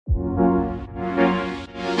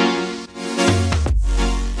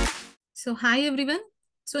So hi everyone.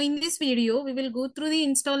 So in this video, we will go through the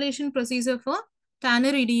installation procedure for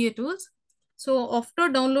Tanner EDA tools. So after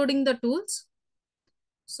downloading the tools,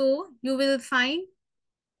 so you will find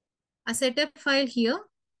a setup file here.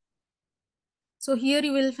 So here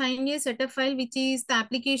you will find a setup file, which is the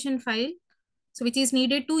application file. So which is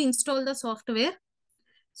needed to install the software.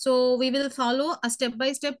 So we will follow a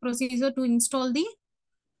step-by-step procedure to install the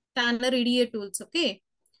Tanner EDA tools. Okay.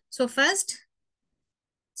 So first,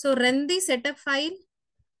 so run the setup file.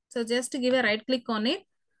 So just give a right click on it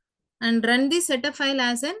and run the setup file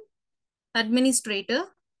as an administrator.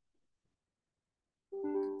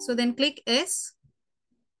 So then click S.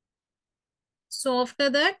 So after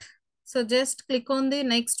that, so just click on the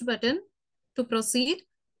next button to proceed.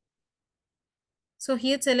 So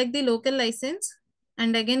here select the local license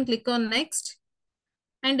and again click on next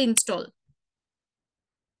and install.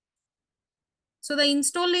 So the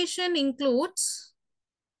installation includes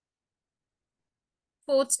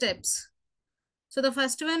 4 steps. So the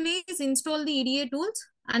first one is install the EDA tools,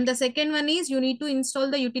 and the second one is you need to install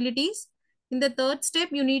the utilities. In the third step,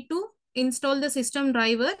 you need to install the system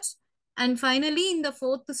drivers. And finally, in the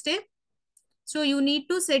fourth step, so you need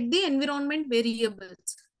to set the environment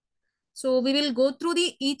variables. So we will go through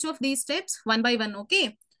each of these steps one by one.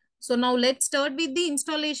 Okay. So now let's start with the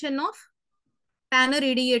installation of Tanner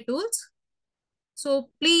EDA tools. So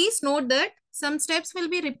please note that some steps will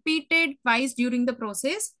be repeated twice during the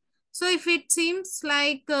process. So if it seems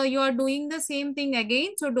like you are doing the same thing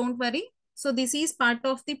again, so don't worry. So this is part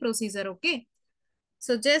of the procedure. Okay.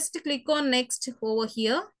 So just click on next over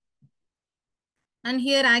here. And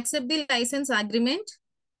here accept the license agreement.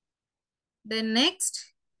 Then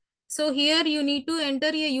next. So here you need to enter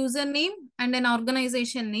a username and an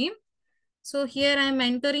organization name. So here I am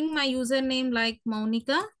entering my username like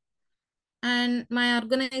Monica and my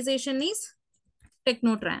organization is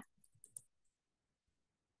Technotran.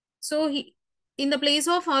 So in the place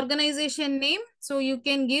of organization name, so you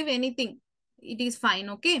can give anything. It is fine.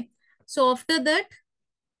 Okay. So after that,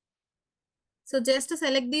 so just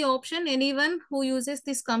select the option anyone who uses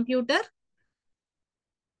this computer.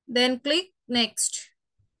 Then click next.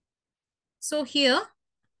 So here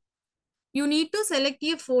you need to select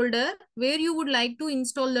a folder where you would like to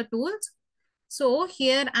install the tools. So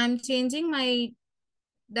here I'm changing my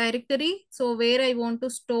directory. So where I want to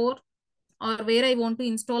store or where I want to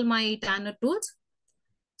install my Tanner tools.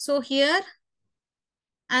 So here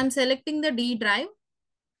I'm selecting the D drive.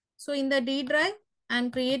 So in the D drive, I'm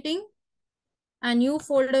creating a new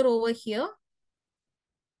folder over here.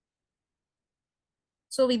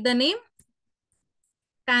 So with the name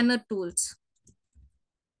Tanner tools.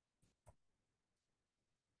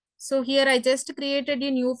 So here I just created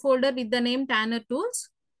a new folder with the name Tanner tools.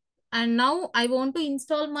 And now I want to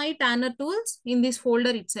install my Tanner tools in this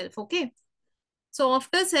folder itself. Okay. So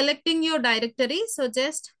after selecting your directory, so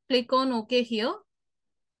just click on OK here.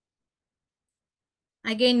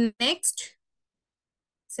 Again, next,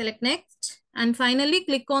 select next, and finally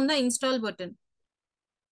click on the install button.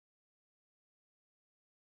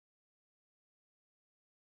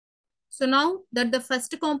 So now that the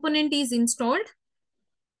first component is installed,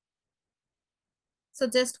 so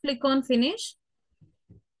just click on finish.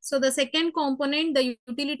 So the second component, the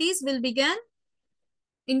utilities will begin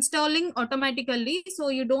installing automatically. So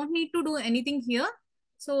you don't need to do anything here.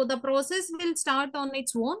 So the process will start on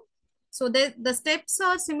its own. So the steps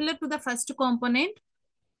are similar to the first component.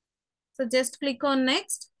 So just click on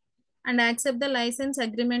next and accept the license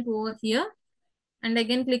agreement over here. And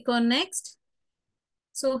again, click on next.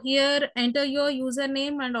 So here, enter your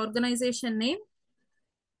username and organization name.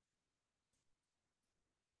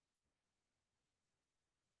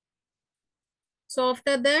 So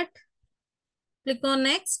after that, click on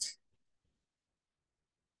next.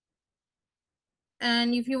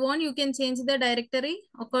 And if you want, you can change the directory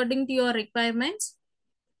according to your requirements.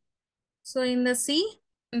 So in the C,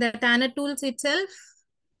 in the Tanner tools itself,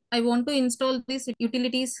 I want to install these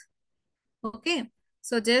utilities. Okay.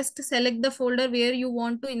 So just select the folder where you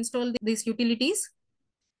want to install these utilities.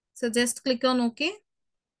 So just click on OK.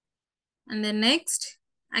 And then next,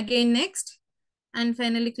 again next, and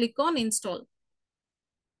finally click on install.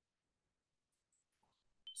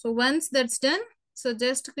 So once that's done, so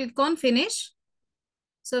just click on finish.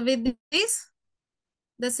 So with this,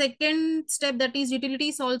 the second step, that is utility,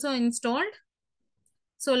 is also installed.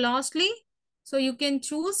 So lastly, so you can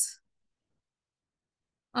choose,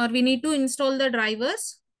 or we need to install the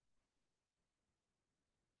drivers.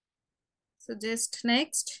 So just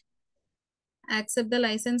next, accept the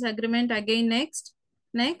license agreement, again next,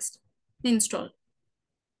 next, install.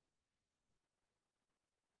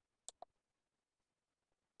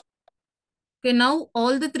 Okay, now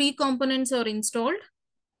all the three components are installed.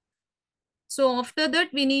 So after that,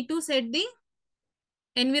 we need to set the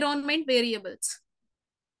environment variables.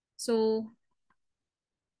 So,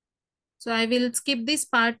 so I will skip this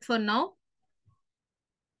part for now.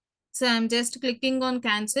 So I'm just clicking on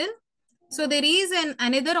cancel. So there is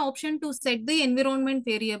another option to set the environment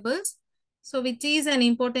variables. So which is an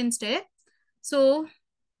important step. So,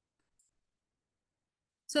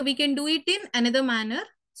 so we can do it in another manner.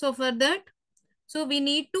 So for that, so we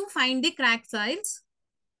need to find the crack files.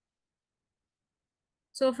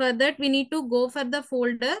 So for that, we need to go for the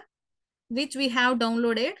folder which we have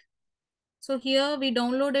downloaded. So here we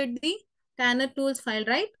downloaded the Tanner tools file,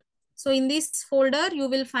 right? So in this folder, you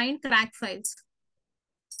will find crack files.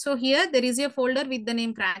 So here there is a folder with the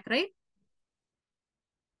name crack, right?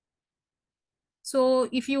 So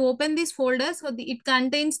if you open this folder, so it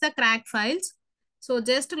contains the crack files. So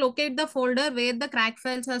just locate the folder where the crack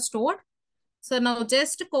files are stored. So now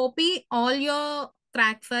just copy all your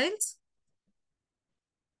crack files.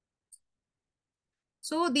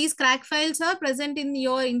 So these crack files are present in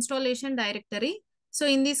your installation directory. So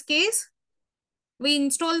in this case, we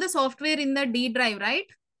install the software in the D drive, right?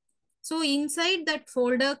 So inside that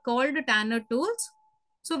folder called Tanner Tools,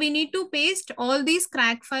 so we need to paste all these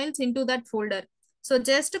crack files into that folder. So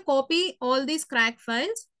just copy all these crack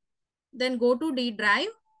files, then go to D drive.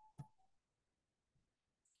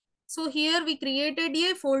 So here we created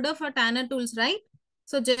a folder for Tanner Tools, right?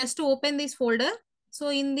 So just to open this folder. So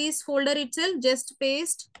in this folder itself, just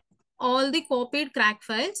paste all the copied crack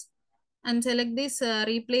files and select this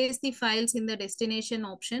replace the files in the destination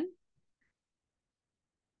option.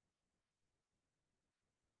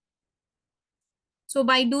 So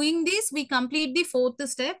by doing this, we complete the fourth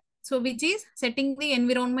step. So which is setting the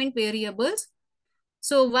environment variables.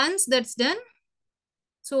 So once that's done,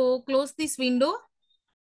 so close this window.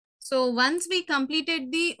 So once we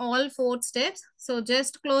completed the all four steps, so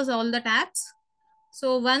just close all the tabs.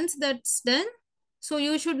 So once that's done, so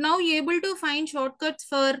you should now be able to find shortcuts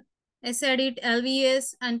for sedit,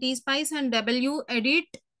 LVS and tspice and W edit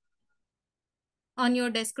on your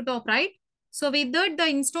desktop, right? So with that, the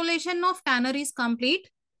installation of Tanner is complete.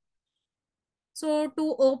 So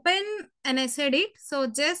to open an sedit, so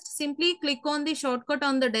just simply click on the shortcut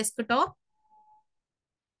on the desktop.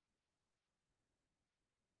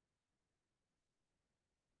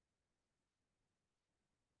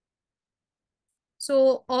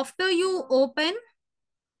 So after you open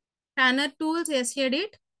Tanner Tools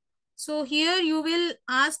sedit, so here you will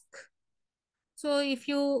ask, so if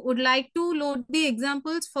you would like to load the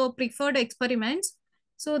examples for preferred experiments,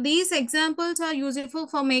 so these examples are useful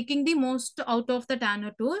for making the most out of the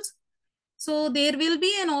Tanner Tools. So there will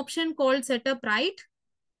be an option called setup right.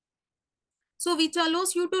 So which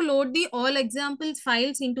allows you to load the all examples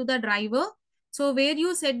files into the driver. So where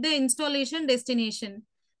you set the installation destination.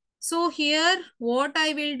 So here what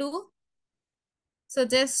I will do, so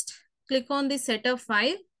just click on the setup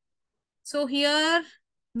file. So here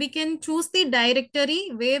we can choose the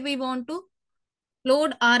directory where we want to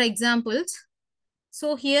load our examples.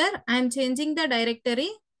 So here I am changing the directory.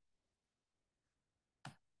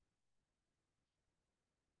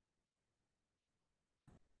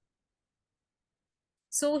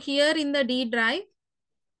 So here in the D drive,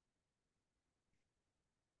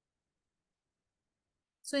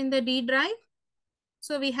 so in the D drive,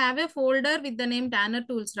 so we have a folder with the name Tanner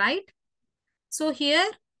Tools, right? So here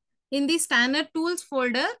in the Tanner Tools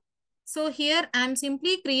folder, so here I am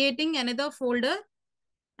simply creating another folder,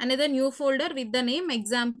 another new folder with the name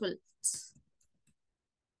examples.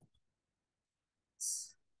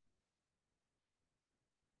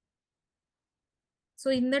 So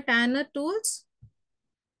in the Tanner Tools,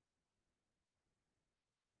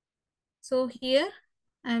 so here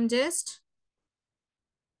I am just,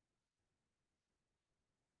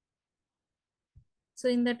 so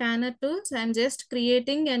in the Tanner Tools, I am just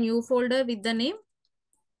creating a new folder with the name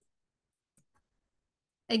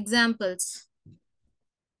examples.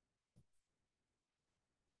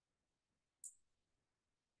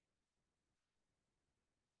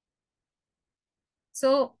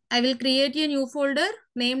 So I will create a new folder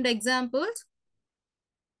named examples.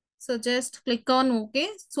 So just click on OK.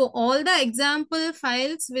 So all the example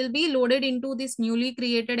files will be loaded into this newly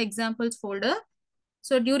created examples folder.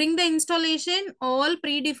 So during the installation, all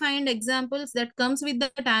predefined examples that comes with the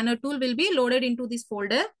Tanner tool will be loaded into this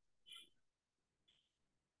folder.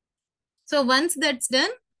 So once that's done,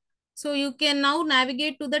 so you can now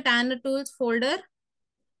navigate to the Tanner tools folder.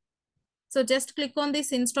 So just click on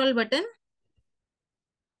this install button.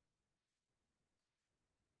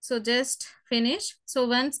 So just finish. So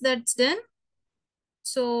once that's done,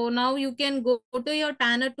 So now you can go to your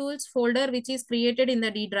Tanner Tools folder, which is created in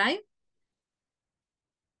the D drive.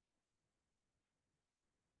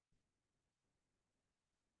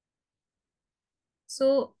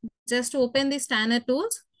 So just open this Tanner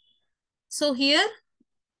Tools. So here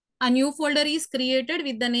a new folder is created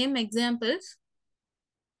with the name examples.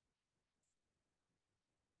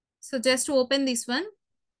 So just open this one.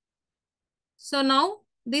 So now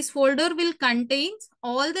this folder will contain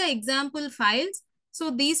all the example files.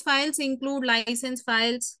 So these files include license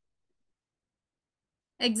files,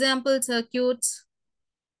 example circuits,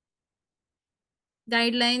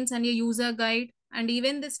 guidelines and a user guide, and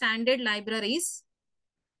even the standard libraries.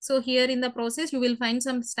 So here in the process, you will find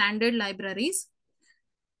some standard libraries.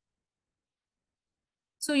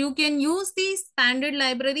 So you can use these standard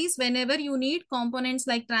libraries whenever you need components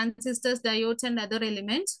like transistors, diodes, and other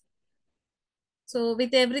elements. So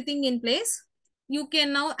with everything in place, you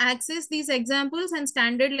can now access these examples and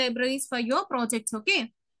standard libraries for your projects.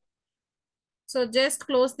 Okay. So just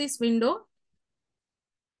close this window.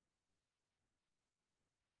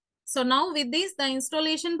 So now with this, the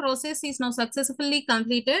installation process is now successfully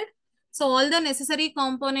completed. So all the necessary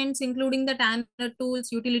components, including the Tanner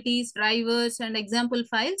tools, utilities, drivers, and example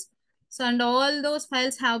files. So and all those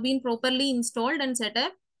files have been properly installed and set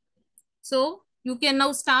up. So you can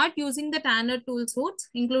now start using the Tanner tool suites,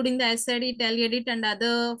 including the SEdit, LEdit, and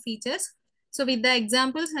other features. So with the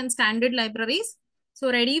examples and standard libraries, so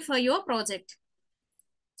ready for your project.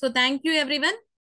 So thank you everyone.